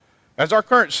As our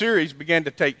current series began to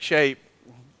take shape,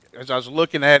 as I was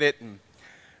looking at it, and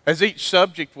as each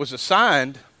subject was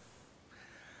assigned,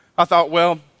 I thought,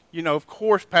 well, of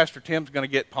course Pastor Tim's going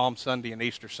to get Palm Sunday and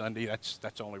Easter Sunday.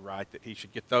 That's only right that he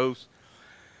should get those.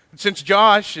 And since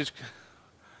Josh is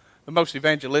the most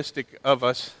evangelistic of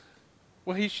us,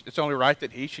 well, it's only right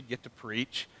that he should get to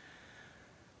preach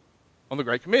on the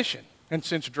Great Commission. And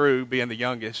since Drew, being the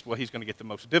youngest, well, he's going to get the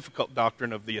most difficult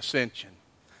doctrine of the Ascension.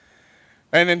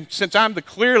 And then since I'm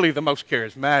clearly the most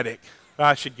charismatic,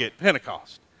 I should get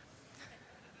Pentecost.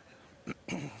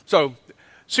 So,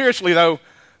 seriously though,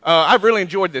 I've really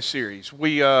enjoyed this series.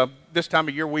 This time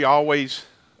of year, we always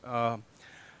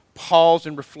pause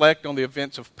and reflect on the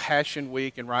events of Passion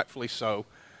Week, and rightfully so.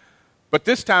 But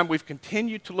this time, we've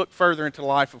continued to look further into the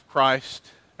life of Christ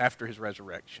after his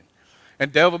resurrection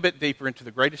and delve a bit deeper into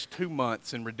the greatest 2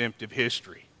 months in redemptive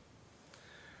history.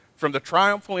 From the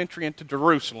triumphal entry into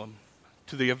Jerusalem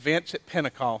to the events at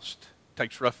Pentecost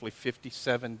takes roughly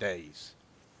 57 days.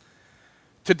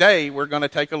 Today, we're going to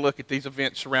take a look at these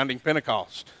events surrounding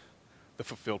Pentecost, the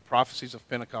fulfilled prophecies of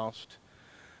Pentecost,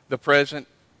 the present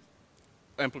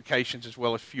implications as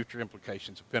well as future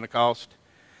implications of Pentecost.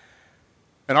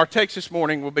 And our text this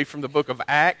morning will be from the book of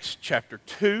Acts, chapter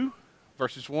 2,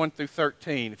 verses 1 through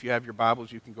 13. If you have your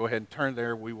Bibles, you can go ahead and turn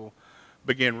there. We will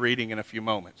begin reading in a few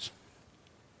moments.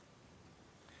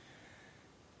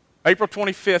 April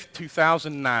 25th,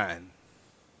 2009.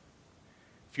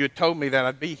 If you had told me that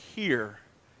I'd be here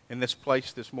in this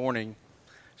place this morning,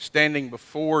 standing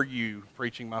before you,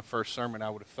 preaching my first sermon, I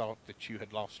would have thought that you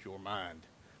had lost your mind.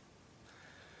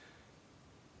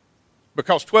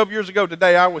 Because 12 years ago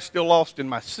today, I was still lost in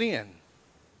my sin.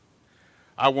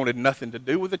 I wanted nothing to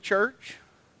do with the church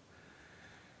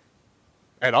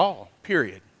at all,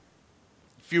 period.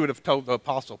 If you would have told the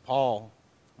Apostle Paul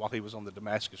while he was on the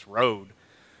Damascus Road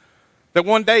that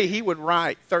one day he would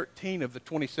write 13 of the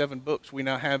 27 books we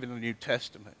now have in the New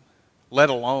Testament, let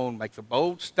alone make the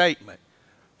bold statement,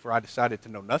 for I decided to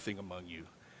know nothing among you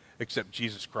except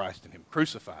Jesus Christ and him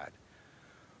crucified.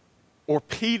 Or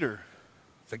Peter,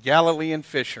 the Galilean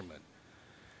fisherman,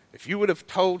 if you would have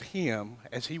told him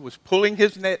as he was pulling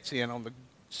his nets in on the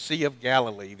Sea of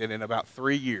Galilee that in about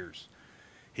 3 years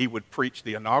he would preach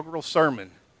the inaugural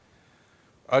sermon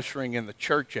ushering in the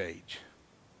church age,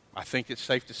 I think it's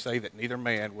safe to say that neither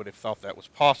man would have thought that was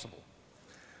possible.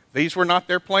 These were not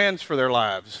their plans for their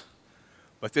lives,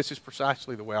 but this is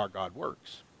precisely the way our God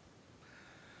works.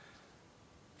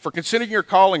 For considering your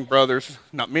calling, brothers,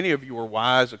 not many of you were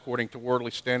wise according to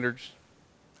worldly standards.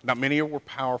 Not many were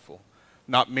powerful.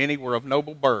 Not many were of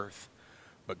noble birth.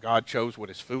 But God chose what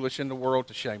is foolish in the world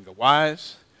to shame the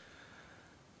wise.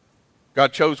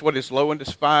 God chose what is low and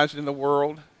despised in the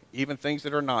world, even things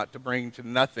that are not, to bring to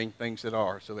nothing things that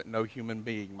are, so that no human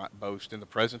being might boast in the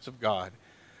presence of God.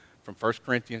 From 1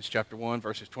 Corinthians chapter 1,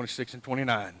 verses 26 and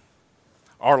 29.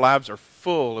 Our lives are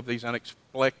full of these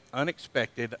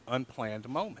unexpected, unplanned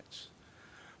moments.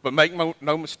 But make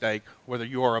no mistake, whether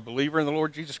you are a believer in the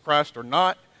Lord Jesus Christ or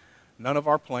not, none of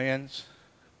our plans,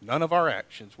 none of our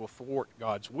actions will thwart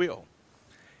God's will.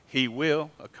 He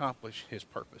will accomplish his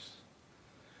purpose.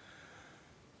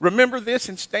 Remember this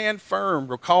and stand firm.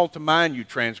 Recall to mind, you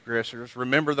transgressors.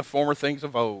 Remember the former things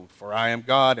of old. For I am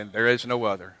God and there is no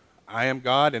other. I am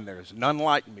God and there is none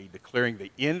like me, declaring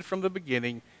the end from the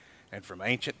beginning and from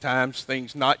ancient times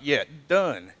things not yet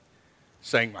done,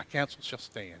 saying, my counsel shall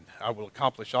stand. I will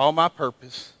accomplish all my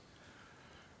purpose.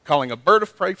 Calling a bird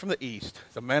of prey from the east,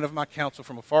 the man of my counsel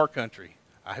from a far country.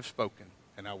 I have spoken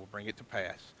and I will bring it to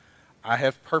pass. I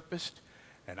have purposed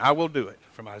and I will do it.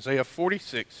 From Isaiah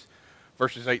 46,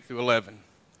 verses 8 through 11.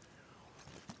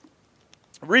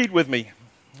 Read with me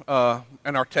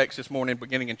in our text this morning,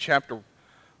 beginning in chapter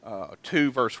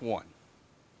 2, verse 1.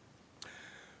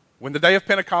 When the day of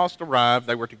Pentecost arrived,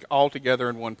 they were all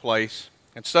together in one place,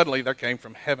 and suddenly there came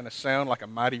from heaven a sound like a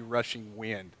mighty rushing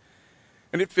wind,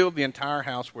 and it filled the entire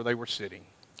house where they were sitting,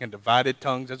 and divided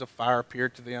tongues as a fire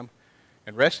appeared to them,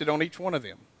 and rested on each one of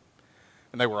them.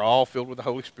 And they were all filled with the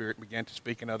Holy Spirit and began to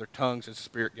speak in other tongues as the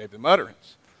Spirit gave them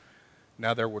utterance.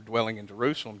 Now there were dwelling in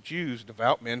Jerusalem Jews,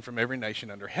 devout men from every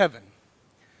nation under heaven.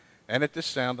 And at this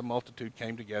sound the multitude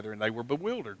came together, and they were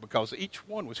bewildered, because each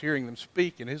one was hearing them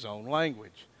speak in his own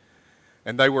language.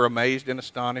 And they were amazed and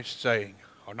astonished, saying,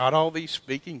 are not all these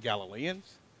speaking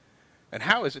Galileans? And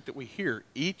how is it that we hear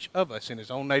each of us in his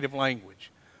own native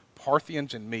language,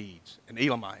 Parthians and Medes and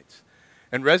Elamites,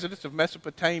 and residents of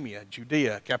Mesopotamia,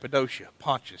 Judea, Cappadocia,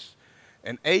 Pontus,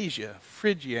 and Asia,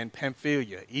 Phrygia and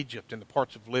Pamphylia, Egypt, and the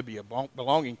parts of Libya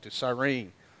belonging to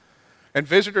Cyrene, and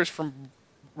visitors from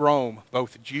Rome,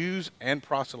 both Jews and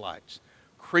proselytes,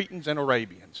 Cretans and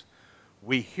Arabians,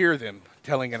 we hear them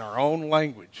telling in our own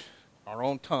language, our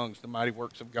own tongues, the mighty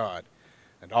works of God.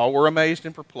 And all were amazed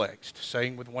and perplexed,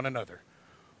 saying with one another,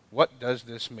 "What does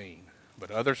this mean?" But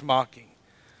others, mocking,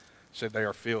 said, "They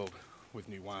are filled with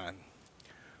new wine."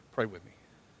 Pray with me.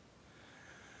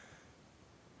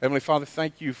 Heavenly Father,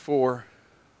 thank you for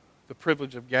the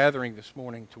privilege of gathering this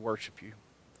morning to worship you,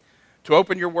 to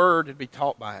open your word and be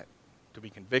taught by it, to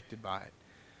be convicted by it,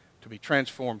 to be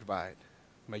transformed by it.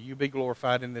 May you be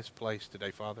glorified in this place today,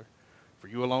 Father, for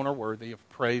you alone are worthy of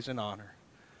praise and honor.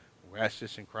 We ask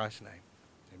this in Christ's name.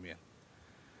 Amen.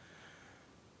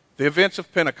 The events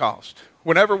of Pentecost.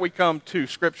 Whenever we come to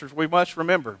Scriptures, we must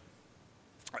remember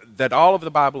that all of the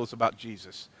Bible is about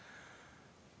Jesus.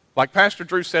 Like Pastor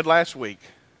Drew said last week,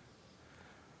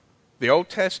 the Old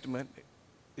Testament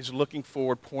is looking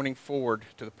forward, pointing forward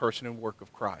to the person and work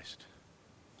of Christ.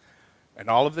 And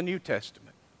all of the New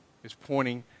Testament is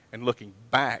pointing and looking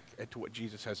back at what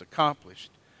Jesus has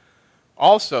accomplished.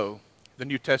 Also, the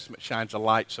New Testament shines a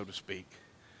light, so to speak,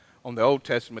 on the Old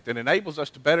Testament that enables us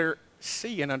to better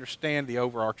see and understand the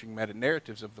overarching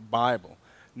meta-narratives of the Bible,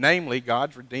 namely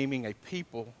God's redeeming a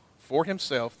people for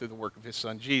himself through the work of his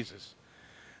Son Jesus.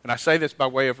 And I say this by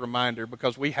way of reminder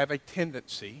because we have a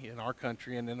tendency in our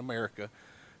country and in America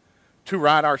to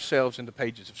write ourselves into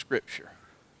pages of Scripture.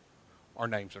 Our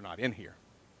names are not in here.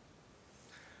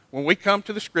 When we come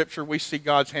to the Scripture, we see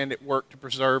God's hand at work to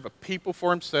preserve a people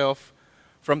for himself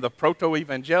from the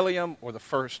proto-evangelium, or the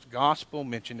first gospel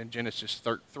mentioned in Genesis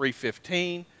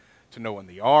 3:15, to Noah and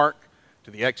the ark,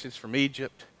 to the exodus from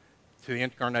Egypt, to the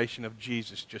incarnation of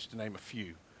Jesus, just to name a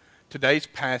few. Today's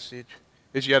passage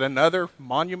is yet another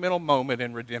monumental moment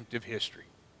in redemptive history.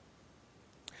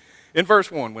 In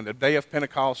verse 1, when the day of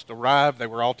Pentecost arrived, they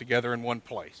were all together in one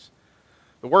place.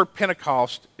 The word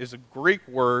Pentecost is a Greek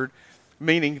word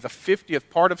meaning the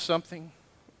 50th part of something,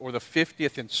 or the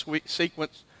 50th in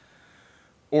sequence,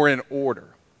 or in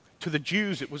order. To the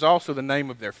Jews, it was also the name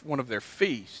of one of their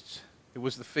feasts. It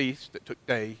was the feast that took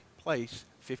place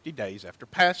 50 days after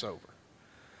Passover.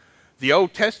 The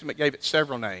Old Testament gave it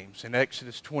several names. In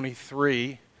Exodus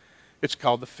 23, it's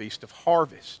called the Feast of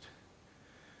Harvest.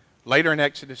 Later in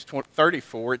Exodus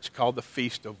 34, it's called the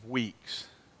Feast of Weeks.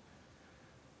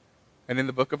 And in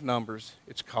the book of Numbers,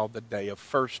 it's called the Day of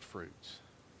First Fruits.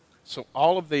 So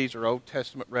all of these are Old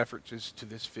Testament references to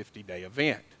this 50-day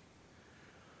event.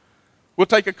 We'll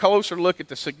take a closer look at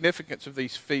the significance of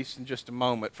these feasts in just a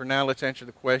moment. For now, let's answer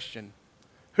the question,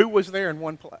 who was there in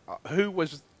one place? Who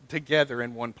was together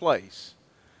in one place?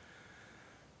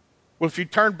 Well, if you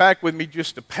turn back with me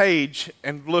just a page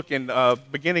and look in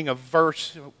beginning of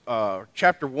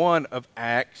chapter 1 of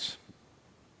Acts,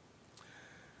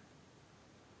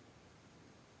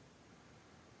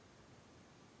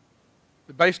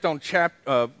 based on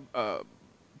chapter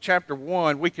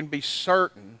 1, we can be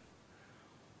certain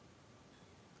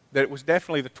that it was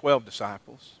definitely the 12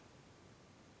 disciples.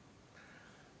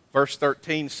 Verse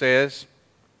 13 says,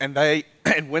 and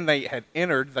when they had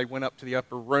entered, they went up to the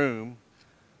upper room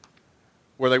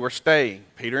where they were staying.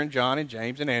 Peter and John and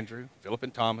James and Andrew, Philip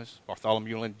and Thomas,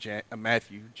 Bartholomew and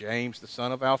Matthew, James the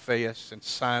son of Alphaeus, and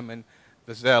Simon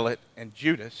the Zealot, and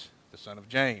Judas the son of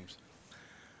James.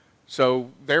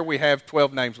 So there we have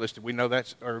 12 names listed. We know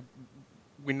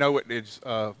it is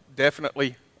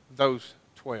definitely those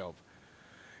 12.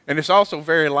 And it's also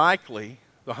very likely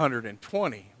the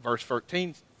 120. Verse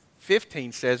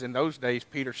 15 says, in those days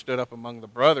Peter stood up among the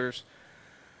brothers.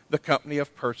 The company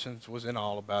of persons was in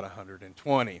all about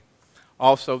 120.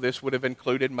 Also, this would have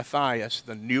included Matthias,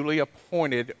 the newly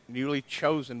appointed, newly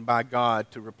chosen by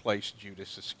God to replace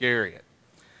Judas Iscariot.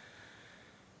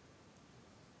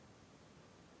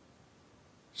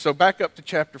 So back up to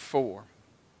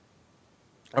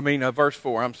verse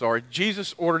 4,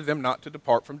 Jesus ordered them not to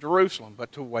depart from Jerusalem,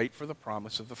 but to wait for the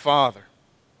promise of the Father.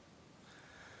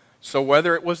 So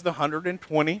whether it was the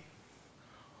 120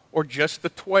 or just the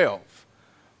 12,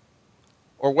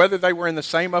 or whether they were in the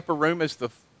same upper room as the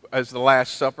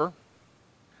Last Supper,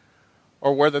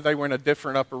 or whether they were in a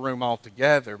different upper room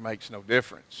altogether, makes no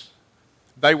difference.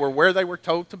 They were where they were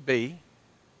told to be.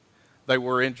 They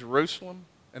were in Jerusalem,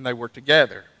 and they were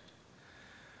together.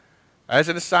 As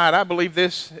an aside, I believe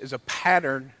this is a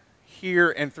pattern here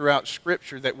and throughout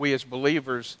Scripture that we as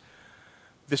believers,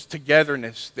 this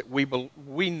togetherness, that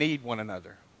we need one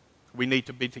another. We need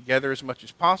to be together as much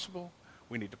as possible.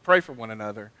 We need to pray for one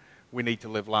another. We need to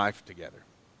live life together.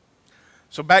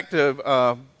 So back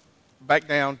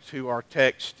down to our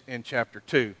text in chapter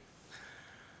 2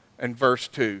 and verse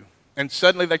 2. And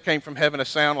suddenly there came from heaven a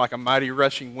sound like a mighty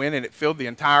rushing wind, and it filled the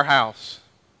entire house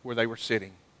where they were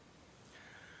sitting.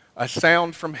 A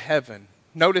sound from heaven.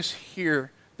 Notice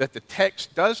here that the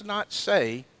text does not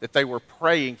say that they were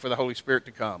praying for the Holy Spirit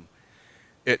to come.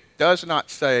 It does not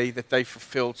say that they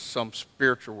fulfilled some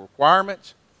spiritual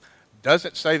requirements.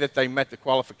 Doesn't say that they met the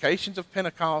qualifications of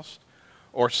Pentecost,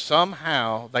 or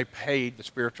somehow they paid the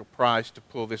spiritual price to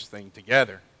pull this thing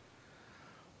together.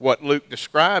 What Luke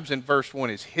describes in verse 1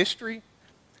 is history,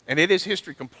 and it is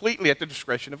history completely at the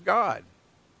discretion of God.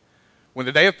 When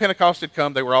the day of Pentecost had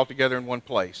come, they were all together in one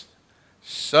place.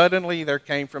 Suddenly there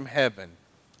came from heaven,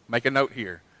 make a note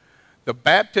here, the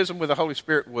baptism with the Holy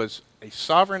Spirit was a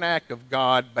sovereign act of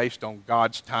God based on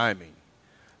God's timing,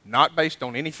 not based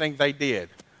on anything they did.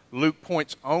 Luke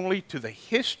points only to the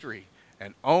history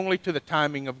and only to the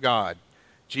timing of God.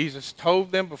 Jesus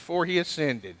told them before he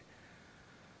ascended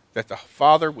that the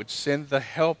Father would send the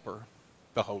Helper,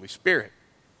 the Holy Spirit.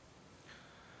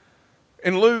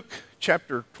 In Luke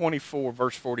chapter 24,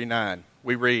 verse 49,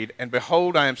 we read, "And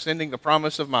behold, I am sending the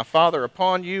promise of my Father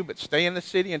upon you, but stay in the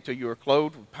city until you are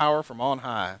clothed with power from on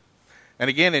high." And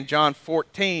again in John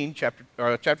 14, chapter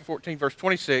 14, verse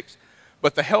 26,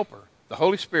 "But the Helper, the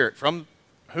Holy Spirit, from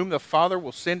whom the Father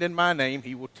will send in my name,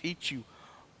 he will teach you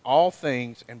all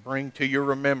things and bring to your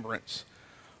remembrance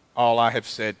all I have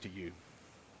said to you."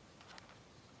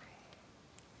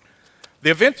 The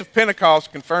events of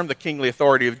Pentecost confirmed the kingly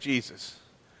authority of Jesus.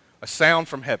 A sound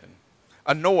from heaven,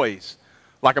 a noise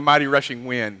like a mighty rushing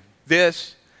wind.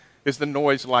 This is the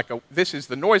noise like a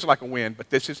wind, but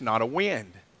this is not a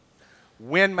wind.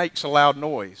 Wind makes a loud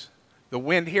noise. The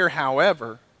wind here,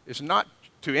 however, is not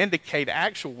to indicate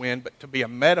actual wind, but to be a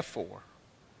metaphor,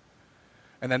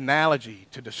 an analogy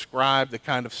to describe the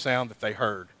kind of sound that they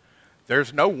heard.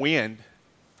 There's no wind.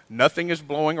 Nothing is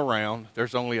blowing around.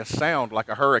 There's only a sound like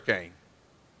a hurricane.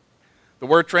 The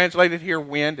word translated here,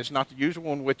 wind, is not the usual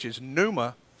one, which is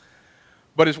pneuma,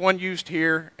 but is one used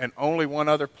here and only one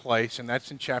other place, and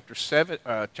that's in chapter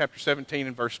 17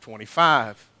 and verse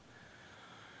 25.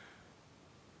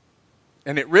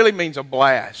 And it really means a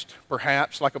blast,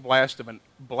 perhaps like a blast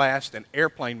an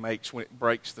airplane makes when it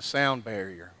breaks the sound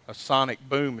barrier, a sonic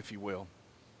boom, if you will.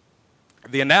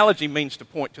 The analogy means to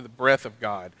point to the breath of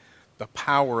God, the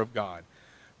power of God,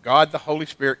 God the Holy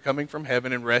Spirit coming from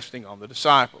heaven and resting on the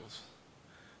disciples.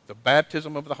 The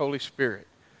baptism of the Holy Spirit.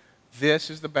 This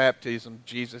is the baptism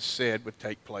Jesus said would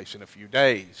take place in a few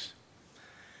days.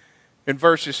 In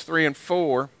verses 3 and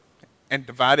 4, "And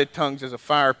divided tongues as a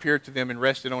fire appeared to them and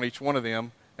rested on each one of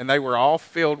them, and they were all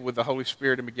filled with the Holy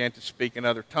Spirit and began to speak in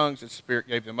other tongues as the Spirit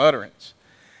gave them utterance."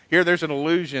 Here there's an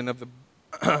allusion of the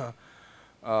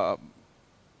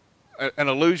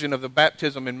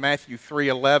baptism in Matthew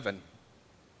 3:11.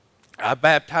 "I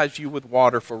baptize you with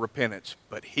water for repentance,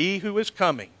 but he who is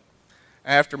coming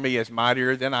after me is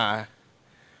mightier than I,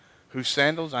 whose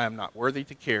sandals I am not worthy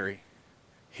to carry.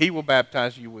 He will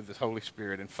baptize you with the Holy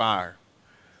Spirit and fire."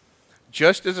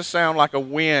 Just as a sound like a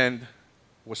wind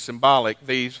was symbolic,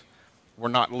 these were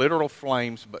not literal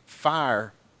flames, but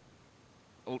fire.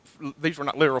 These were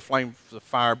not literal flames of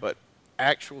fire, but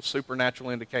actual supernatural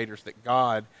indicators that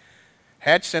God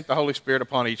had sent the Holy Spirit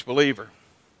upon each believer.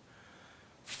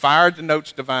 Fire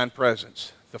denotes divine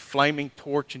presence. The flaming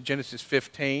torch in Genesis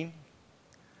 15,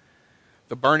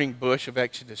 the burning bush of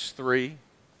Exodus 3,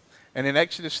 and in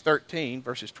Exodus 13,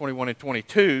 verses 21 and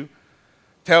 22,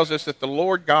 tells us that the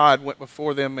Lord God went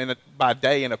before them by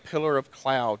day in a pillar of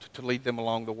cloud to lead them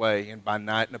along the way, and by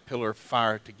night in a pillar of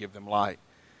fire to give them light,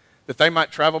 that they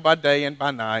might travel by day and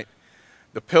by night.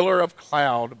 The pillar of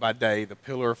cloud by day, the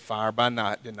pillar of fire by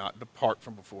night did not depart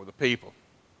from before the people.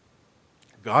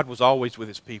 God was always with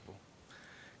his people.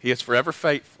 He is forever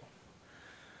faithful.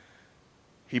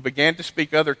 He began to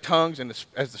speak other tongues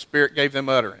as the Spirit gave them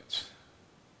utterance.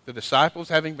 The disciples,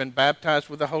 having been baptized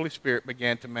with the Holy Spirit,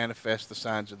 began to manifest the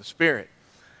signs of the Spirit.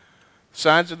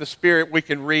 Signs of the Spirit we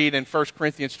can read in 1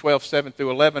 Corinthians 12, 7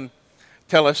 through 11,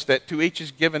 tell us that to each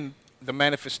is given the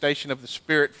manifestation of the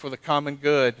Spirit for the common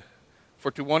good.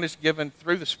 For to one is given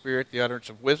through the Spirit the utterance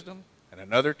of wisdom, and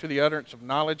another to the utterance of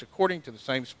knowledge according to the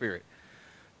same Spirit.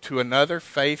 To another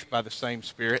faith by the same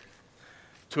Spirit.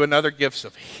 To another gifts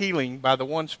of healing by the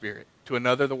one Spirit. To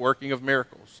another the working of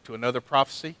miracles. To another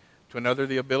prophecy. To another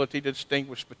the ability to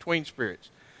distinguish between spirits.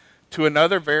 To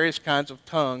another various kinds of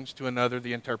tongues. To another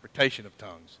the interpretation of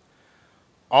tongues.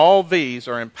 All these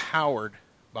are empowered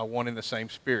by one and the same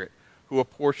Spirit, who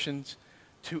apportions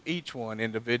to each one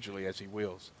individually as he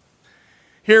wills.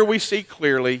 Here we see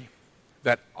clearly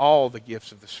that all the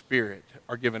gifts of the Spirit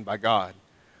are given by God,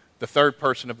 the third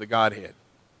person of the Godhead.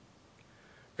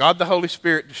 God the Holy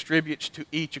Spirit distributes to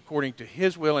each according to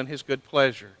his will and his good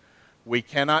pleasure. We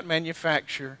cannot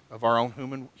manufacture of our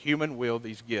own human will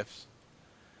these gifts.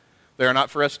 They are not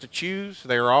for us to choose.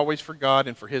 They are always for God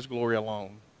and for His glory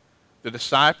alone. The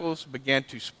disciples began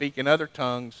to speak in other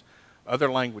tongues,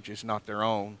 other languages not their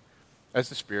own, as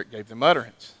the Spirit gave them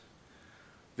utterance.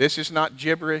 This is not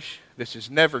gibberish. This is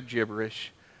never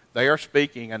gibberish. They are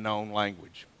speaking a known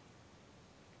language.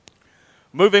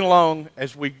 Moving along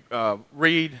as we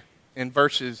read in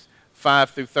verses 5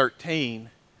 through 13.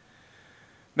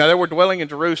 Now there were dwelling in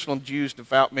Jerusalem Jews,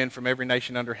 devout men from every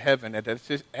nation under heaven. And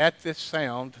at this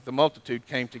sound the multitude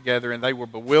came together, and they were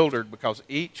bewildered, because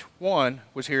each one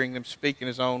was hearing them speak in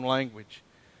his own language.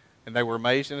 And they were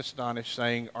amazed and astonished,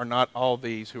 saying, Are not all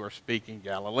these who are speaking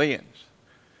Galileans?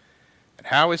 And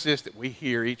how is this that we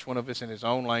hear, each one of us in his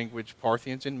own language,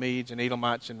 Parthians and Medes and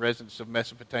Elamites and residents of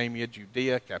Mesopotamia,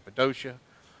 Judea, Cappadocia,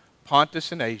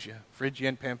 Pontus and Asia, Phrygia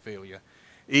and Pamphylia,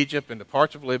 Egypt and the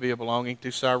parts of Libya belonging to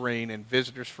Cyrene, and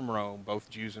visitors from Rome, both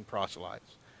Jews and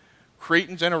proselytes,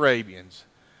 Cretans and Arabians.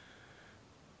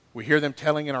 We hear them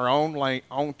telling in our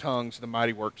own tongues the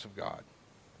mighty works of God.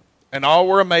 And all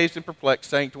were amazed and perplexed,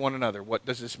 saying to one another, What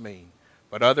does this mean?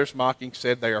 But others, mocking,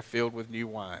 said, They are filled with new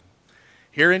wine.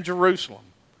 Here in Jerusalem,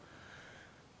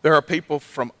 there are people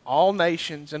from all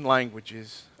nations and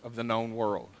languages of the known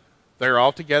world. They are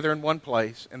all together in one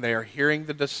place, and they are hearing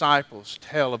the disciples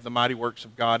tell of the mighty works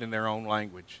of God in their own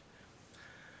language.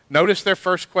 Notice their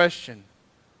first question.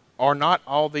 Are not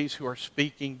all these who are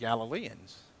speaking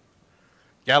Galileans?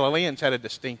 Galileans had a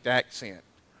distinct accent.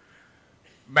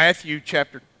 Matthew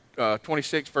chapter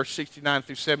 26, verse 69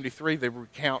 through 73, they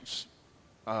recounts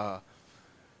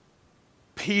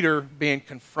Peter being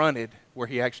confronted where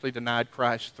he actually denied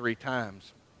Christ 3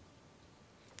 times.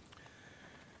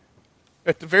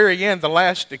 At the very end, the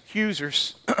last accuser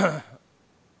says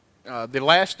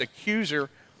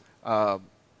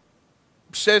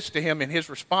to him, in his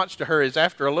response to her, is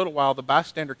after a little while the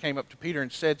bystander came up to Peter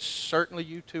and said, Certainly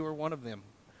you too are one of them,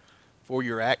 for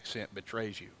your accent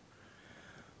betrays you.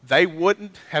 They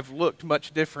wouldn't have looked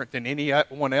much different than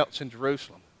anyone else in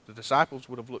Jerusalem. The disciples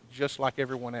would have looked just like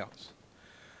everyone else.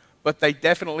 But they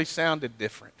definitely sounded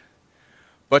different.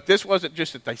 But this wasn't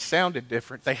just that they sounded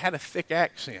different, they had a thick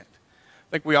accent. I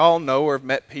think we all know or have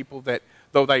met people that,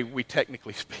 though we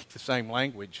technically speak the same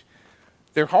language,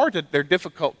 they're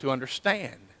difficult to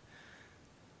understand.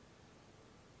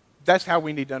 That's how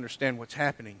we need to understand what's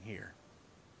happening here.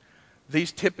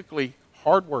 These typically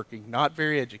hardworking, not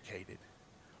very educated,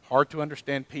 hard to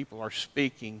understand people are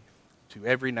speaking to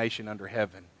every nation under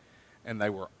heaven, and they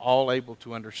were all able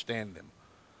to understand them.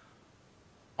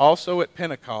 Also at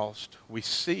Pentecost, we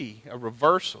see a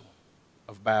reversal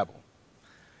of Babel.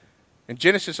 In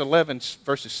Genesis 11,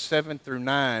 verses 7 through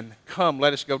 9, Come,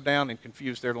 let us go down and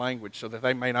confuse their language, so that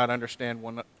they may not understand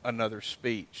one another's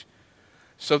speech.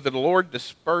 So that the Lord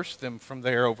dispersed them from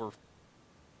there over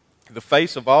the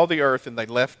face of all the earth, and they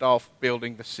left off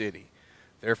building the city.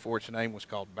 Therefore its name was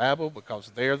called Babel,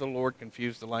 because there the Lord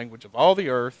confused the language of all the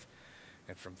earth,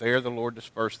 and from there the Lord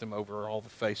dispersed them over all the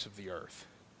face of the earth.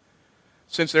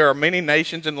 Since there are many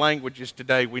nations and languages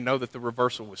today, we know that the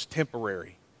reversal was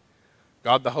temporary.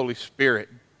 God the Holy Spirit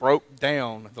broke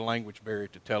down the language barrier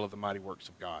to tell of the mighty works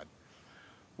of God.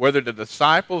 Whether the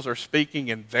disciples are speaking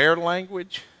in their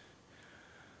language,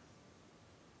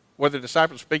 whether the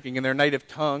disciples are speaking in their native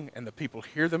tongue and the people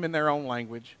hear them in their own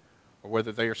language, or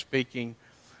whether they are speaking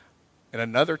in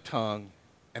another tongue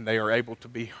and they are able to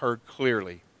be heard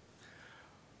clearly.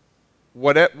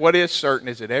 What is certain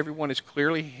is that everyone is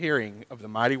clearly hearing of the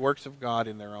mighty works of God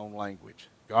in their own language.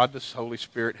 God the Holy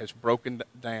Spirit has broken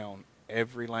down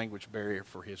every language barrier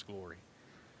for His glory.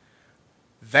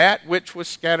 That which was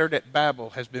scattered at Babel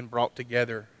has been brought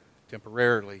together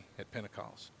temporarily at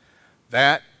Pentecost.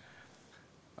 The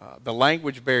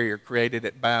language barrier created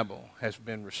at Babel has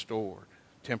been restored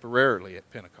temporarily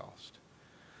at Pentecost.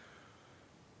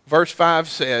 Verse 5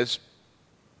 says,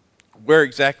 Where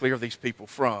exactly are these people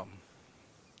from?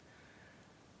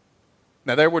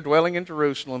 Now there were dwelling in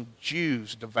Jerusalem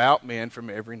Jews, devout men from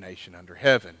every nation under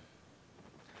heaven.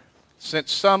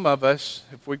 Since some of us,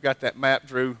 if we've got that map,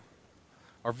 Drew,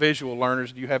 are visual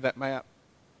learners, do you have that map?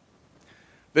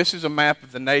 This is a map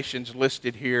of the nations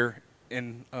listed here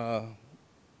in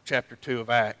chapter 2 of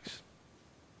Acts.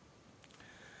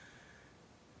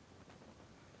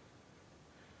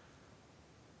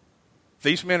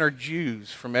 These men are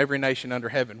Jews from every nation under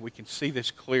heaven. We can see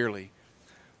this clearly,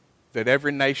 that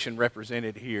every nation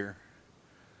represented here,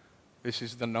 this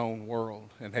is the known world,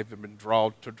 and have been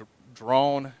drawn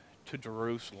to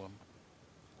Jerusalem.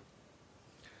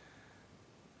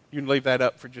 You can leave that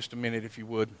up for just a minute if you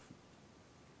would.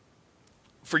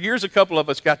 For years, a couple of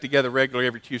us got together regularly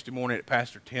every Tuesday morning at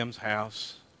Pastor Tim's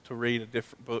house to read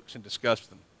different books and discuss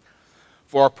them.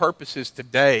 For our purposes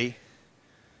today,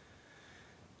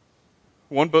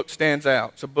 one book stands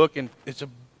out. It's a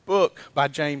book by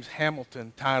James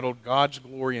Hamilton titled God's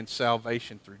Glory and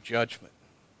Salvation Through Judgment.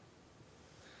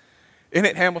 In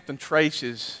it, Hamilton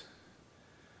traces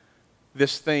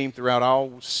this theme throughout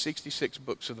all 66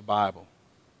 books of the Bible.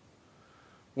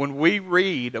 When we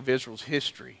read of Israel's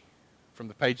history from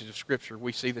the pages of Scripture,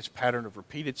 we see this pattern of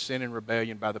repeated sin and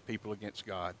rebellion by the people against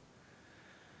God.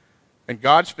 And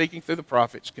God, speaking through the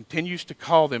prophets, continues to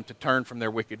call them to turn from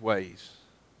their wicked ways.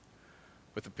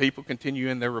 But the people continue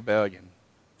in their rebellion.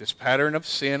 This pattern of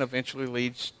sin eventually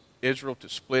leads Israel to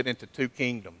split into two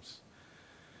kingdoms: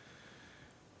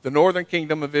 the northern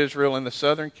kingdom of Israel and the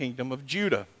southern kingdom of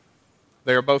Judah.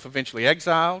 They are both eventually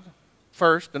exiled.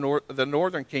 First, the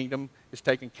northern kingdom is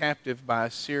taken captive by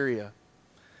Assyria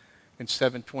in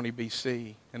 720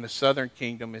 BC, and the southern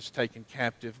kingdom is taken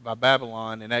captive by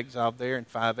Babylon and exiled there in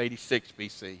 586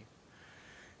 BC.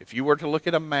 If you were to look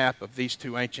at a map of these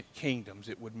two ancient kingdoms,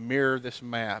 it would mirror this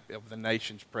map of the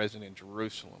nations present in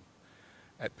Jerusalem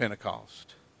at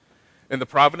Pentecost. In the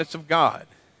providence of God,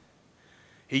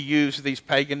 He used these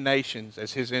pagan nations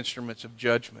as His instruments of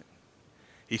judgment.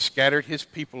 He scattered His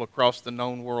people across the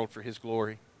known world for His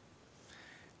glory,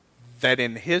 that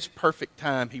in His perfect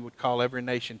time He would call every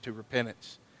nation to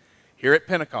repentance. Here at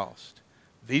Pentecost,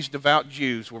 these devout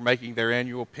Jews were making their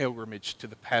annual pilgrimage to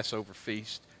the Passover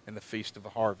feast and the Feast of the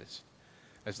Harvest.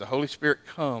 As the Holy Spirit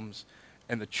comes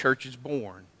and the church is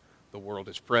born, the world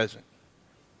is present.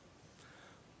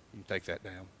 You can take that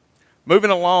down. Moving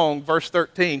along, verse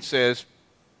 13 says,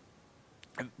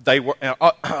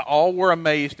 all were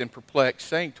amazed and perplexed,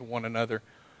 saying to one another,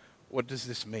 "What does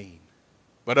this mean?"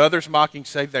 But others mocking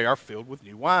say, "They are filled with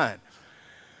new wine."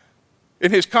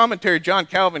 In his commentary, John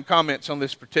Calvin comments on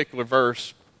this particular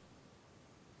verse.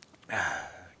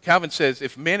 Calvin says,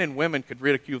 if men and women could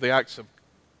ridicule the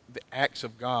acts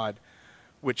of God,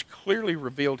 which clearly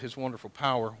revealed His wonderful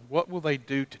power, what will they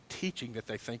do to teaching that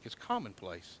they think is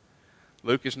commonplace?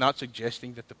 Luke is not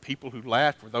suggesting that the people who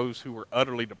laughed were those who were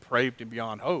utterly depraved and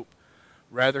beyond hope.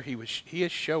 Rather, he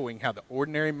is showing how the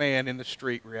ordinary man in the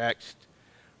street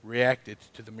reacted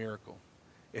to the miracle.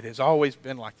 It has always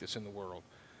been like this in the world.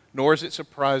 Nor is it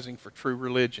surprising, for true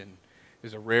religion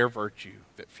is a rare virtue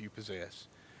that few possess.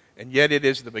 And yet it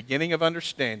is the beginning of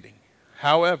understanding.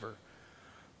 However,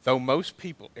 though most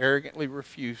people arrogantly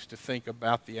refuse to think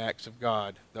about the acts of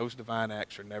God, those divine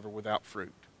acts are never without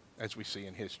fruit, as we see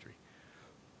in history.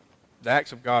 The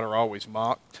acts of God are always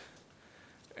mocked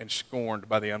and scorned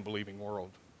by the unbelieving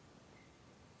world.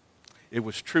 It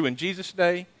was true in Jesus'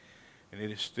 day, and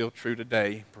it is still true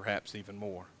today, perhaps even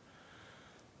more.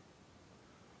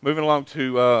 Moving along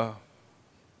to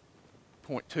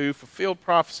point 2, fulfilled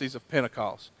prophecies of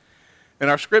Pentecost. And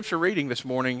our scripture reading this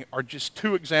morning are just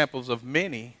two examples of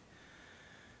many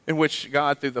in which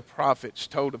God, through the prophets,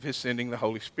 told of His sending the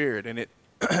Holy Spirit.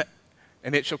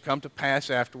 And it shall come to pass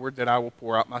afterward that I will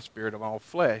pour out my Spirit on all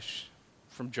flesh,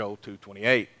 from Joel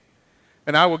 2:28.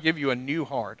 And I will give you a new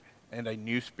heart, and a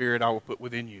new spirit I will put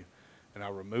within you. And I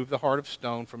will remove the heart of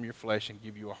stone from your flesh and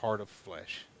give you a heart of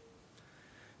flesh.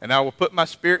 And I will put my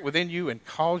Spirit within you and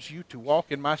cause you to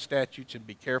walk in my statutes and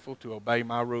be careful to obey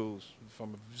my rules,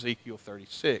 from Ezekiel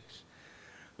 36.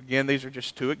 Again, these are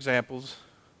just two examples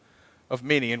of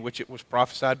many in which it was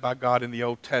prophesied by God in the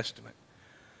Old Testament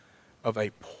of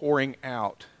a pouring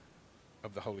out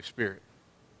of the Holy Spirit.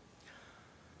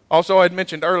 Also, I had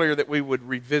mentioned earlier that we would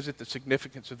revisit the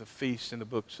significance of the feasts in the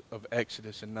books of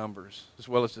Exodus and Numbers, as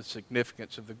well as the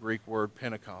significance of the Greek word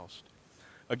Pentecost.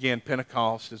 Again,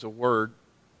 Pentecost is a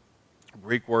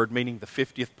Greek word meaning the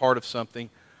 50th part of something,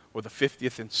 or the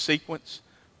 50th in sequence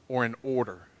or in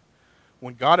order.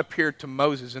 When God appeared to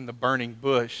Moses in the burning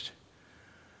bush,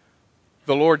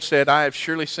 the Lord said, I have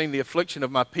surely seen the affliction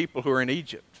of my people who are in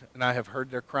Egypt, and I have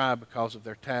heard their cry because of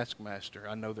their taskmaster.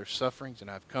 I know their sufferings, and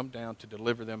I have come down to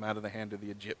deliver them out of the hand of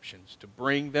the Egyptians, to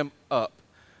bring them up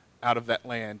out of that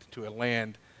land, to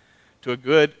a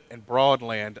good and broad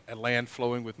land, a land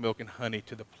flowing with milk and honey,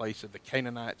 to the place of the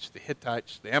Canaanites, the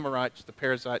Hittites, the Amorites, the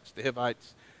Perizzites, the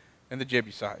Hivites, and the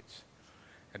Jebusites.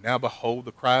 And now behold,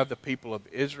 the cry of the people of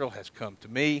Israel has come to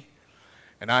me,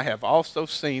 and I have also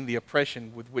seen the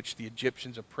oppression with which the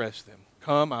Egyptians oppress them.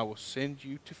 Come, I will send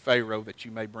you to Pharaoh, that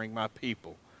you may bring my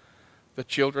people, the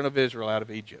children of Israel, out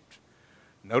of Egypt.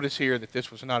 Notice here that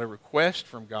this was not a request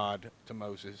from God to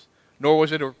Moses, nor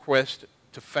was it a request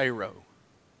to Pharaoh.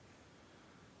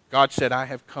 God said, I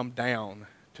have come down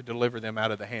to deliver them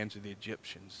out of the hands of the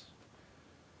Egyptians.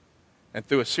 And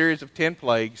through a series of 10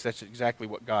 plagues, that's exactly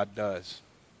what God does.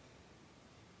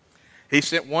 He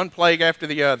sent one plague after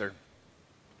the other.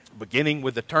 beginning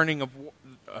with the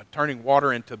turning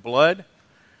water into blood.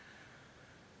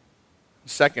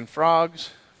 Second,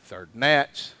 frogs. Third,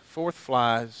 gnats. Fourth,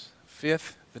 flies.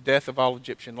 Fifth, the death of all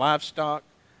Egyptian livestock.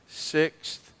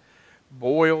 Sixth,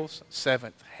 boils.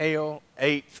 Seventh, hail.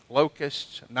 Eighth,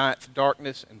 locusts. Ninth,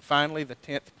 darkness. And finally, the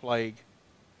 10th plague,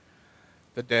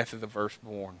 the death of the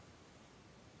firstborn.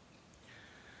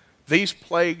 These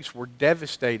plagues were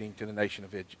devastating to the nation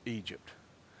of Egypt.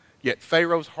 Yet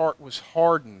Pharaoh's heart was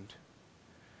hardened,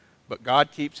 but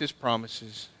God keeps his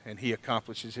promises and he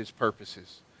accomplishes his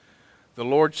purposes. The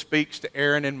Lord speaks to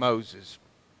Aaron and Moses.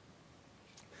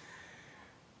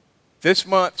 This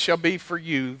month shall be for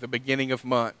you the beginning of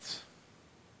months.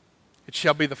 It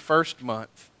shall be the first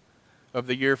month of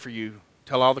the year for you.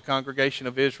 Tell all the congregation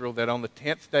of Israel that on the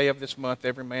 10th day of this month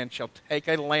every man shall take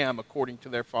a lamb according to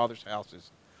their father's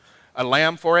houses. A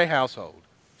lamb for a household.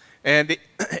 And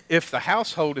if the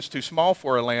household is too small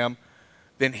for a lamb,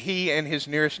 then he and his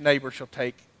nearest neighbor shall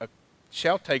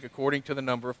take according to the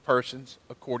number of persons,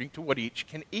 according to what each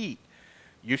can eat.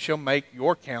 You shall make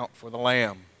your count for the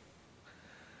lamb.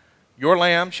 Your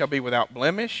lamb shall be without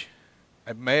blemish,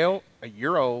 a male, a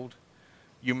year old.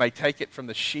 You may take it from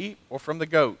the sheep or from the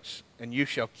goats, and you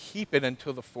shall keep it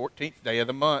until the 14th day of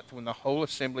the month, when the whole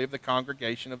assembly of the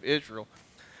congregation of Israel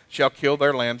shall kill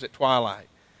their lambs at twilight.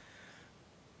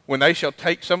 When they shall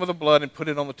take some of the blood and put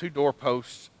it on the 2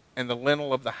 doorposts and the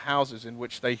lintel of the houses in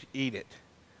which they eat it.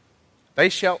 They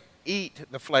shall eat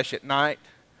the flesh at night,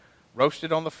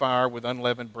 roasted on the fire with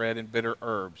unleavened bread and bitter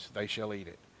herbs. They shall eat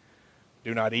it.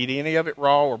 Do not eat any of it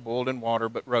raw or boiled in water,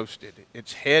 but roasted,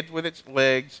 its head with its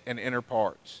legs and inner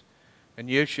parts. And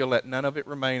you shall let none of it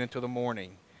remain until the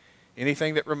morning.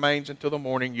 Anything that remains until the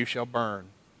morning you shall burn.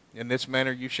 In this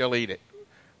manner you shall eat it,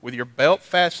 with your belt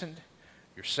fastened,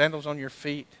 your sandals on your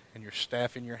feet, and your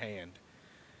staff in your hand.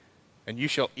 And you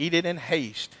shall eat it in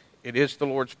haste. It is the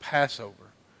Lord's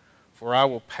Passover. For I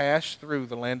will pass through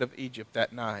the land of Egypt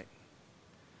that night.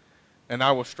 And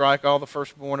I will strike all the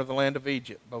firstborn of the land of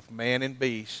Egypt, both man and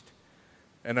beast.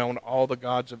 And on all the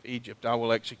gods of Egypt I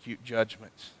will execute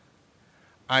judgments.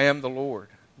 I am the Lord.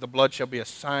 The blood shall be a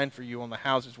sign for you on the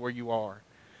houses where you are.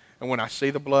 And when I see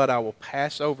the blood, I will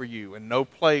pass over you, and no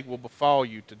plague will befall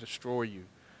you to destroy you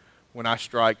when I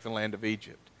strike the land of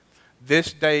Egypt.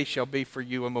 This day shall be for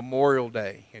you a memorial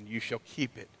day, and you shall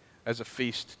keep it as a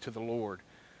feast to the Lord.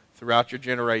 Throughout your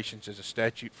generations as a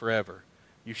statute forever,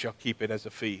 you shall keep it as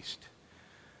a feast.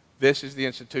 This is the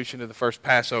institution of the first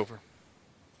Passover.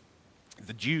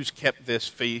 The Jews kept this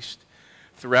feast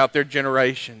throughout their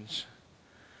generations.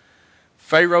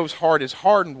 Pharaoh's heart is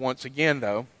hardened once again,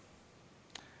 though.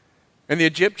 And the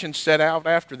Egyptians set out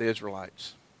after the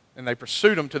Israelites, and they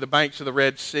pursued them to the banks of the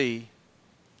Red Sea.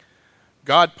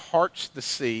 God parts the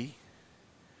sea,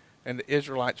 and the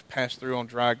Israelites passed through on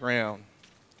dry ground.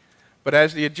 But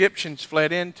as the Egyptians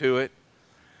fled into it,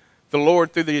 the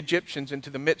Lord threw the Egyptians into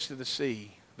the midst of the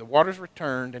sea. The waters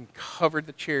returned and covered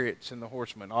the chariots and the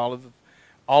horsemen. All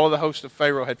of the host of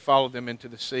Pharaoh had followed them into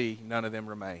the sea. None of them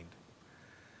remained.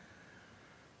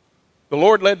 The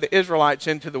Lord led the Israelites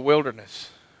into the wilderness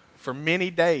for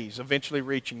many days, eventually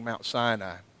reaching Mount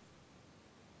Sinai.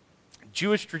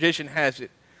 Jewish tradition has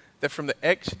it that from the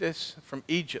Exodus from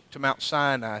Egypt to Mount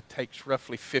Sinai takes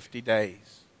roughly 50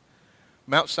 days.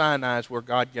 Mount Sinai is where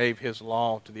God gave his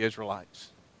law to the Israelites.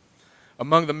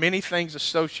 Among the many things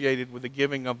associated with the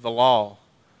giving of the law,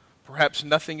 perhaps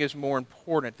nothing is more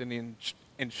important than the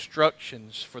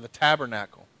instructions for the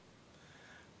tabernacle.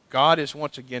 God is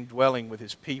once again dwelling with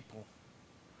his people.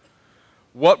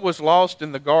 What was lost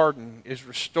in the garden is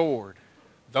restored,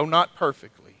 though not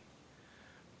perfectly.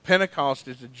 Pentecost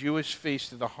is the Jewish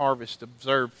feast of the harvest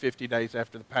observed 50 days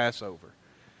after the Passover.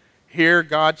 Here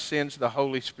God sends the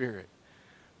Holy Spirit.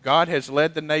 God has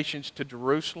led the nations to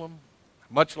Jerusalem,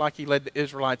 much like he led the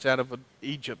Israelites out of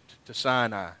Egypt to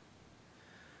Sinai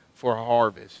for a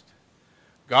harvest.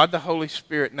 God the Holy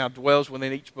Spirit now dwells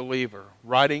within each believer,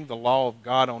 writing the law of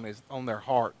God on their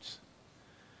hearts.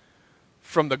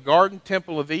 From the garden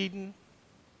temple of Eden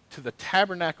to the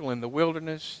tabernacle in the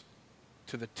wilderness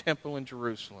to the temple in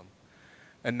Jerusalem.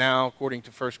 And now, according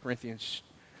to 1 Corinthians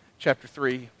chapter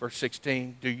 3, verse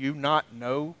 16, do you not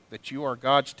know that you are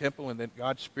God's temple and that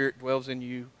God's Spirit dwells in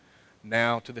you?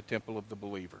 Now to the temple of the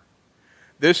believer.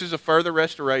 This is a further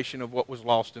restoration of what was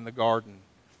lost in the garden.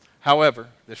 However,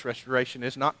 this restoration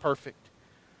is not perfect.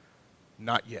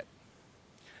 Not yet.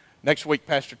 Next week,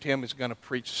 Pastor Tim is going to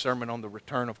preach a sermon on the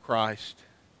return of Christ.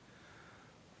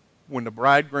 When the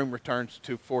bridegroom returns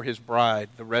for his bride,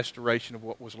 the restoration of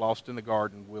what was lost in the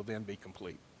garden will then be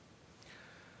complete.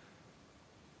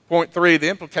 Point 3, the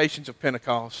implications of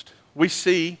Pentecost. We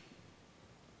see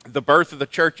the birth of the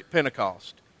church at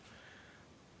Pentecost.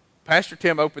 Pastor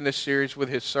Tim opened this series with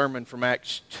his sermon from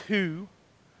Acts 2,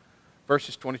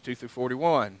 verses 22 through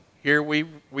 41. Here we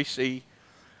see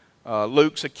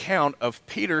Luke's account of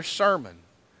Peter's sermon,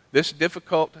 this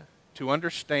difficult to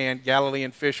understand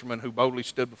Galilean fisherman who boldly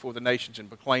stood before the nations and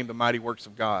proclaimed the mighty works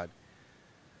of God.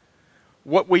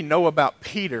 What we know about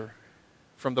Peter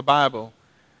from the Bible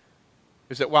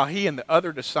is that while he and the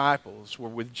other disciples were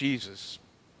with Jesus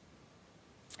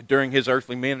during his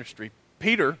earthly ministry,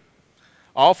 Peter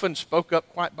often spoke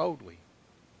up quite boldly.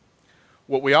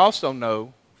 What we also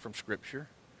know from Scripture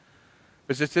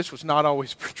is that this was not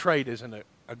always portrayed as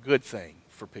a good thing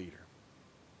for Peter.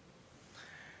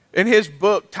 In his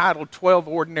book titled 12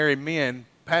 Ordinary Men,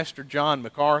 Pastor John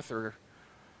MacArthur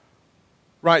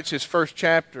writes his first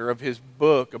chapter of his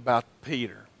book about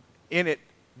Peter. In it,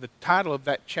 the title of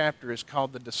that chapter is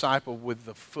called The Disciple with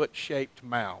the Foot-Shaped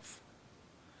Mouth.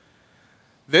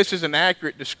 This is an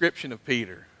accurate description of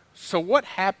Peter. So what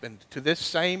happened to this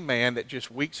same man that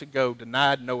just weeks ago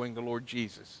denied knowing the Lord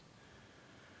Jesus?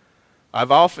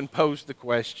 I've often posed the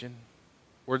question,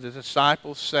 were the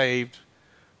disciples saved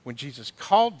when Jesus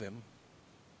called them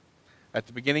at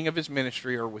the beginning of his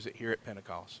ministry, or was it here at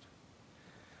Pentecost?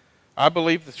 I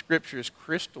believe the Scripture is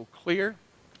crystal clear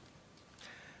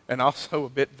and also a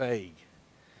bit vague.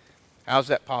 How's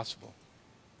that possible?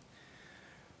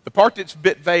 The part that's a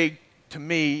bit vague to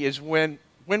me is when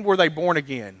were they born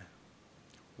again?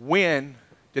 When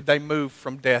did they move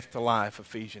from death to life?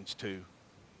 Ephesians 2.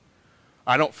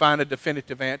 I don't find a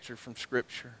definitive answer from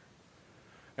Scripture.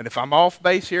 And if I'm off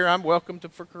base here, I'm welcome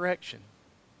for correction.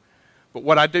 But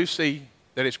what I do see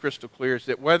that is crystal clear is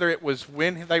that whether it was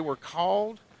when they were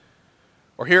called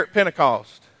or here at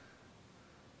Pentecost,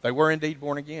 they were indeed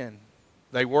born again.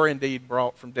 They were indeed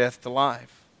brought from death to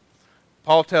life.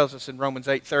 Paul tells us in Romans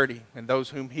 8:30, and those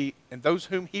whom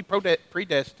he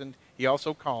predestined, he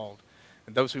also called.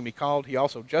 And those whom he called, he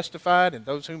also justified. And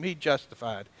those whom he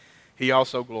justified, he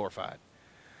also glorified.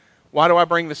 Why do I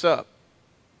bring this up?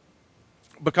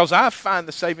 Because I find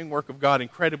the saving work of God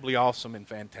incredibly awesome and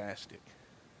fantastic.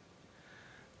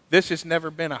 This has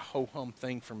never been a ho-hum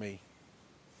thing for me.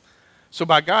 So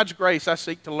by God's grace, I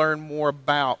seek to learn more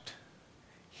about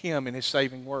him and his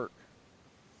saving work.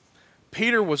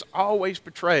 Peter was always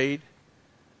portrayed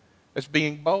as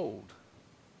being bold.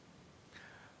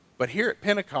 But here at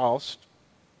Pentecost,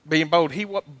 being bold,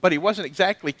 but he wasn't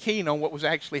exactly keen on what was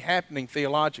actually happening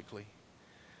theologically.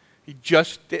 He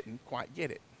just didn't quite get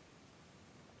it.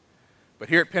 But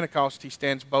here at Pentecost, he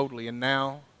stands boldly, and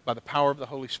now, by the power of the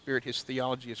Holy Spirit, his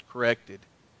theology is corrected.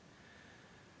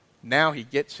 Now he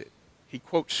gets it. He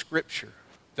quotes Scripture,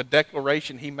 the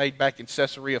declaration he made back in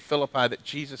Caesarea Philippi that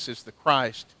Jesus is the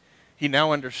Christ. He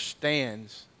now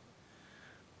understands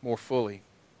more fully.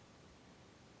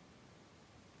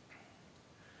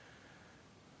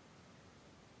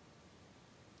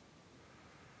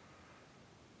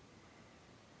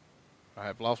 I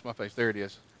have lost my place. There it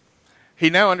is. He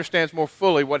now understands more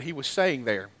fully what he was saying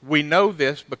there. We know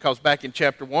this because back in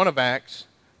chapter 1 of Acts,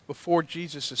 before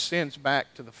Jesus ascends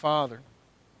back to the Father,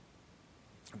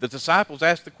 the disciples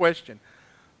asked the question,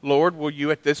 Lord, will you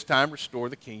at this time restore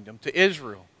the kingdom to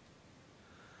Israel?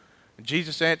 And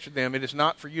Jesus answered them, it is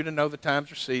not for you to know the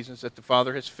times or seasons that the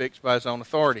Father has fixed by his own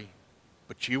authority,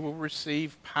 but you will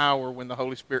receive power when the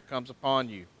Holy Spirit comes upon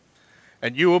you.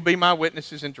 And you will be my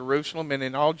witnesses in Jerusalem and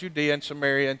in all Judea and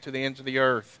Samaria and to the ends of the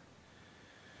earth.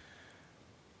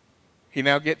 He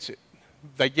now gets it.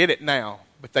 They get it now,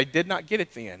 but they did not get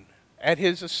it then. At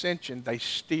his ascension, they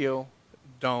still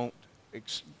don't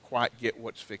quite get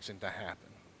what's fixing to happen.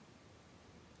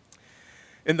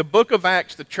 In the book of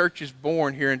Acts, the church is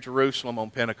born here in Jerusalem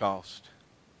on Pentecost.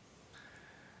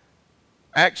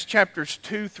 Acts chapters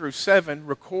 2 through 7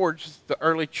 records the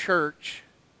early church,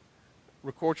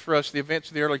 records for us the events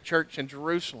of the early church in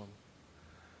Jerusalem.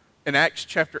 In Acts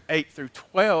chapter 8 through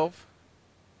 12,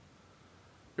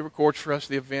 it records for us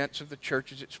the events of the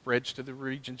church as it spreads to the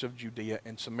regions of Judea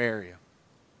and Samaria.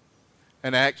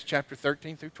 And Acts chapter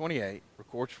 13 through 28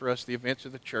 records for us the events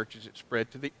of the church as it spread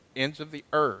to the ends of the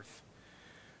earth.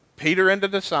 Peter and the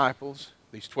disciples,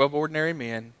 these 12 ordinary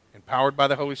men, empowered by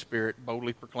the Holy Spirit,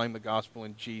 boldly proclaimed the gospel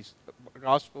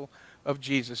of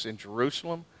Jesus in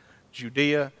Jerusalem,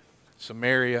 Judea,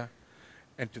 Samaria,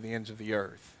 and to the ends of the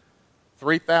earth.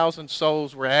 3,000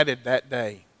 souls were added that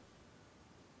day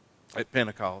at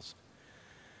Pentecost.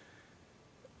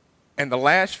 And the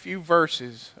last few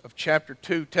verses of chapter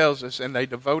 2 tells us, and they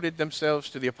devoted themselves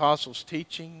to the apostles'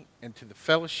 teaching and to the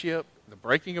fellowship, the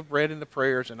breaking of bread and the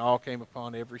prayers, and all came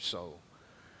upon every soul.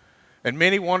 And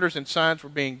many wonders and signs were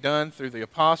being done through the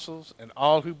apostles, and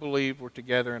all who believed were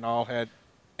together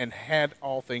and had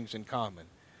all things in common.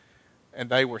 And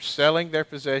they were selling their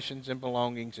possessions and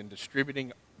belongings and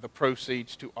distributing the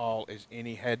proceeds to all as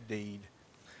any had need.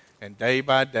 And day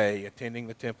by day, attending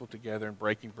the temple together and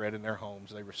breaking bread in their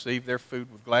homes, they received their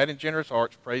food with glad and generous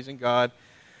hearts, praising God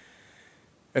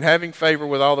and having favor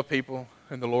with all the people.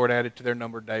 And the Lord added to their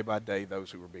number day by day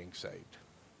those who were being saved.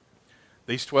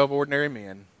 These 12 ordinary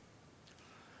men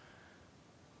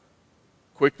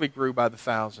quickly grew by the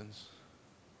thousands.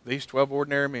 These 12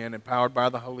 ordinary men, empowered by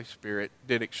the Holy Spirit,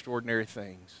 did extraordinary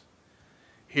things.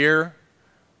 Here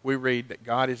we read that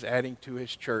God is adding to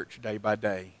His church day by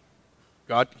day.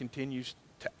 God continues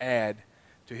to add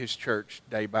to His church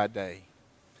day by day.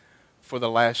 For the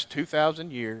last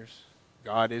 2,000 years,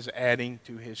 God is adding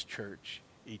to His church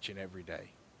each and every day.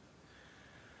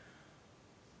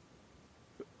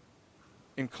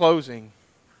 In closing,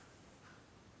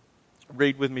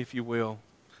 read with me if you will,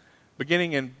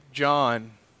 beginning in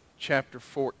John chapter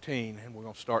 14, and we're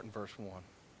going to start in verse 1.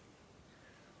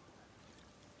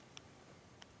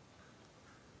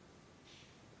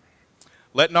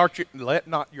 Let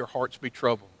not your hearts be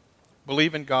troubled.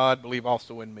 Believe in God, believe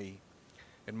also in me.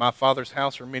 In my Father's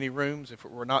house are many rooms. If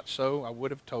it were not so, I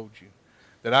would have told you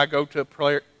that I go to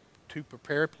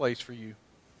prepare a place for you.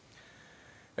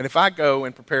 And if I go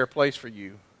and prepare a place for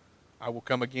you, I will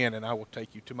come again and I will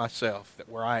take you to myself, that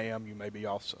where I am you may be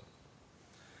also.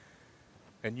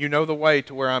 And you know the way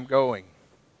to where I'm going.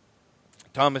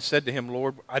 Thomas said to him,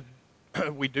 Lord,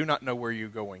 we do not know where you're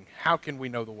going. How can we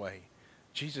know the way?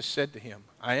 Jesus said to him,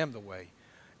 I am the way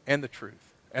and the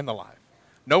truth and the life.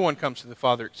 No one comes to the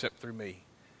Father except through me.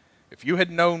 If you had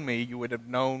known me, you would have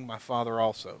known my Father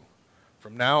also.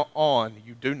 From now on,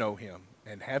 you do know him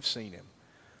and have seen him.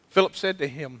 Philip said to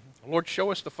him, Lord,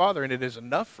 show us the Father, and it is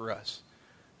enough for us.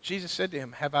 Jesus said to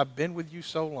him, have I been with you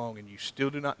so long, and you still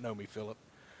do not know me, Philip?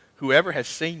 Whoever has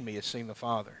seen me has seen the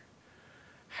Father.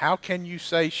 How can you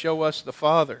say, show us the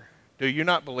Father? Do you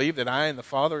not believe that I am in the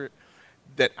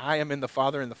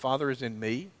Father and the Father is in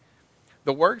me?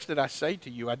 The words that I say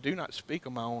to you, I do not speak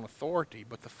on my own authority,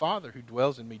 but the Father who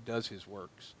dwells in me does his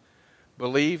works.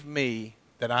 Believe me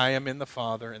that I am in the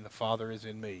Father and the Father is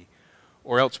in me,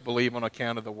 or else believe on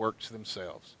account of the works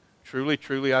themselves. Truly,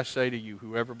 truly, I say to you,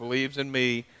 whoever believes in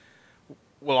me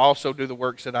will also do the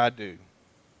works that I do.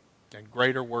 And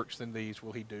greater works than these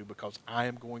will he do, because I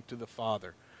am going to the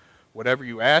Father. Whatever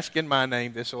you ask in my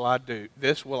name, this will I do.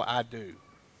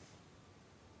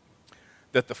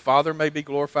 That the Father may be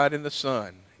glorified in the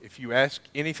Son. If you ask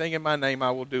anything in my name,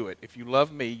 I will do it. If you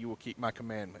love me, you will keep my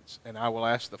commandments. And I will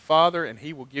ask the Father, and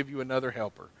he will give you another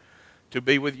helper to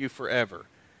be with you forever,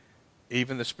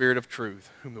 even the Spirit of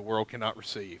truth, whom the world cannot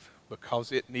receive,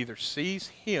 because it neither sees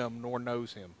him nor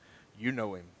knows him. You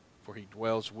know him, for he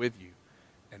dwells with you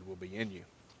and will be in you.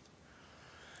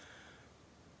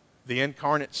 The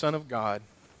incarnate Son of God,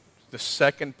 the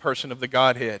second person of the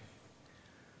Godhead,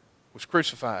 was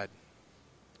crucified.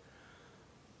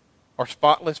 Our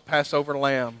spotless Passover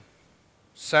lamb,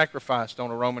 sacrificed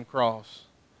on a Roman cross,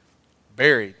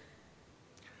 buried.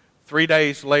 3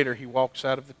 days later, he walks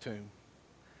out of the tomb.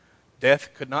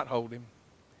 Death could not hold him.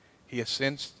 He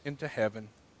ascends into heaven,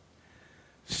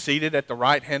 seated at the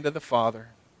right hand of the Father,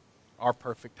 our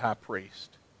perfect high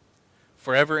priest.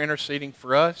 Forever interceding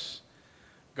for us,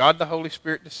 God the Holy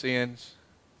Spirit descends,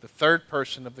 the third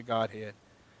person of the Godhead.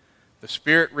 The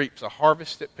Spirit reaps a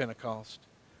harvest at Pentecost.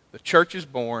 The church is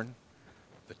born.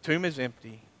 The tomb is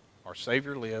empty. Our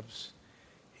Savior lives.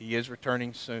 He is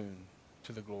returning soon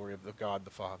to the glory of the God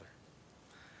the Father.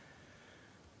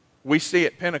 We see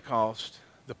at Pentecost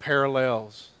the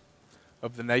parallels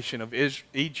of the nation of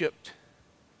Egypt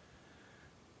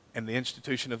and the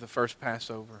institution of the first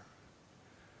Passover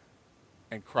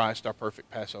and Christ, our perfect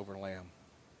Passover lamb.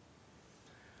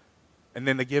 And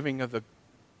then the giving of the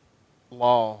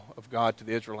law of God to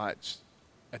the Israelites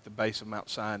at the base of Mount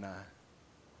Sinai.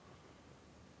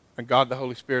 And God the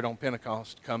Holy Spirit on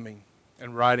Pentecost coming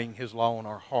and writing his law on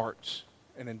our hearts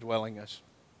and indwelling us.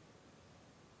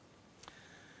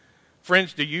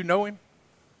 Friends, do you know him?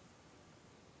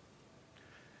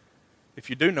 If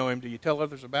you do know him, do you tell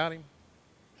others about him?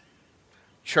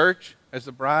 Church, as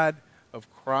the bride of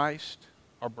Christ,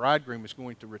 our bridegroom is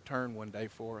going to return one day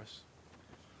for us.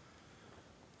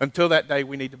 Until that day,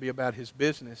 we need to be about his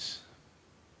business.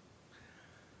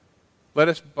 Let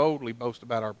us boldly boast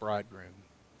about our bridegroom,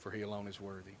 for he alone is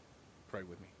worthy. Pray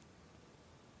with me.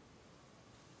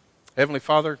 Heavenly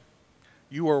Father,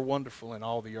 you are wonderful in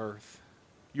all the earth.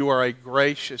 You are a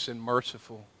gracious and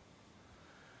merciful.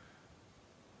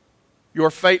 You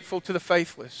are faithful to the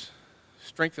faithless,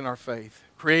 strengthen our faith.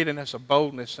 Create in us a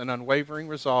boldness and unwavering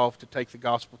resolve to take the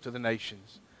gospel to the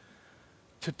nations,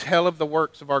 to tell of the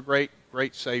works of our great,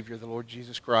 great Savior, the Lord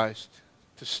Jesus Christ,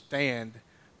 to stand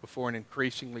before an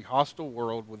increasingly hostile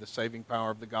world with the saving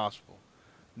power of the gospel,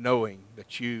 knowing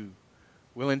that you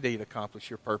will indeed accomplish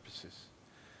your purposes.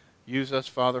 Use us,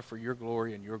 Father, for your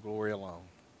glory and your glory alone.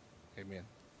 Amen.